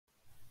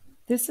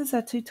This is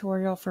a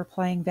tutorial for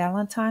playing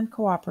Valentine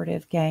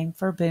Cooperative game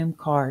for Boom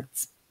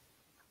cards.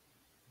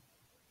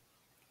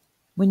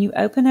 When you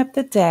open up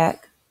the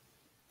deck,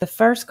 the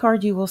first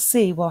card you will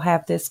see will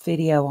have this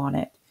video on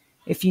it.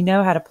 If you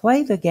know how to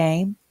play the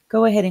game,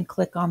 go ahead and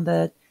click on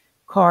the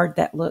card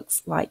that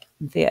looks like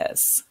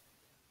this.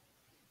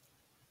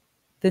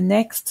 The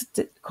next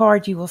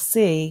card you will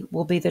see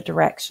will be the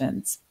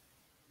directions.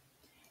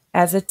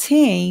 As a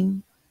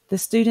team, the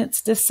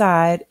students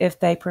decide if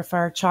they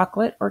prefer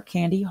chocolate or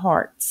candy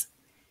hearts.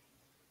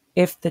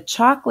 If the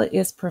chocolate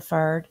is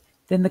preferred,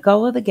 then the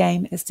goal of the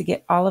game is to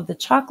get all of the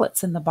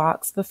chocolates in the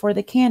box before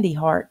the candy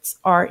hearts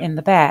are in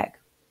the bag.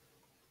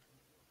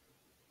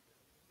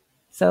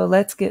 So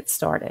let's get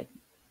started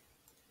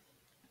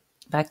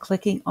by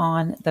clicking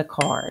on the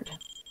card.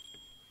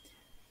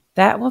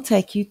 That will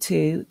take you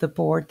to the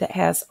board that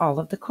has all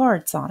of the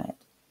cards on it.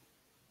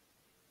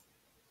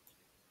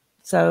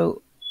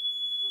 So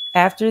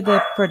after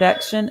the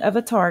production of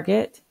a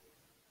target,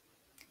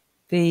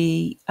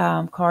 the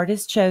card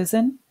is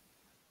chosen.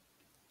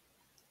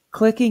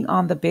 Clicking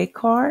on the big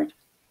card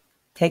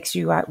takes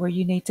you right where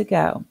you need to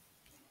go.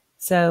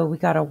 So we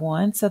got a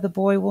 1, so the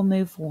boy will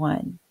move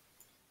 1.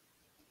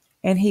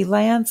 And he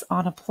lands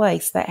on a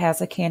place that has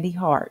a candy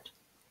heart.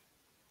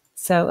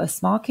 So a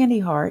small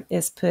candy heart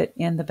is put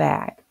in the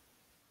bag.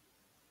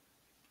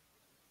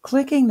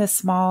 Clicking the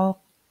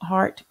small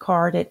heart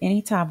card at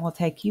any time will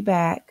take you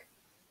back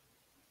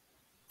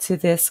to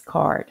this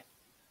card.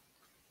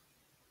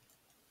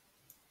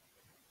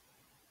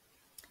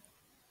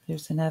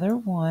 There's another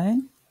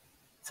 1.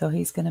 So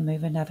he's going to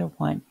move another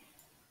 1.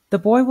 The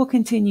boy will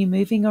continue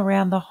moving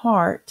around the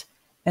heart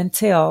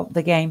until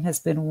the game has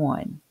been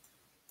won.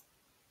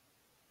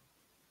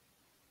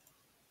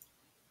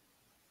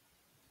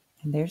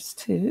 And there's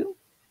 2.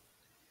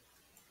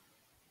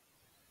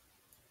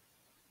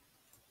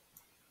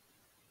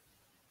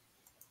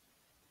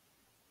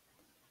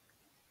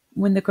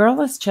 When the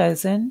girl is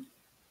chosen,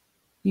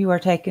 you are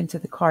taken to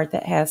the card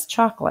that has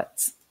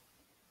chocolates.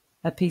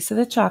 A piece of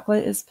the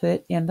chocolate is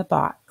put in the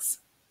box.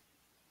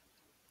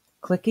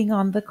 Clicking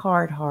on the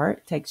card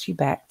heart takes you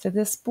back to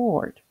this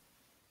board.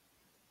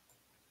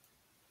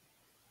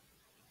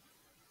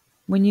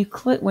 When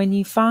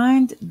you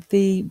find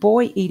the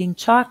boy eating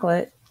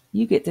chocolate,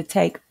 you get to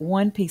take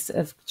 1 piece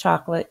of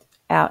chocolate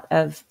out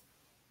of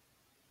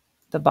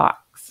the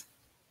box.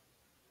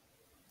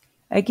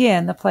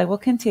 Again, the play will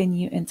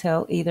continue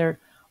until either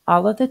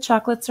all of the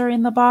chocolates are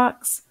in the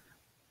box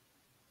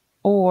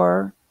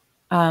or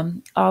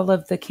all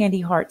of the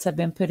candy hearts have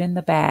been put in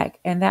the bag,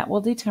 and that will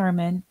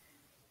determine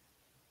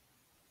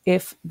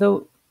if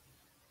the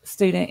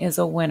student is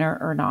a winner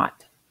or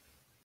not.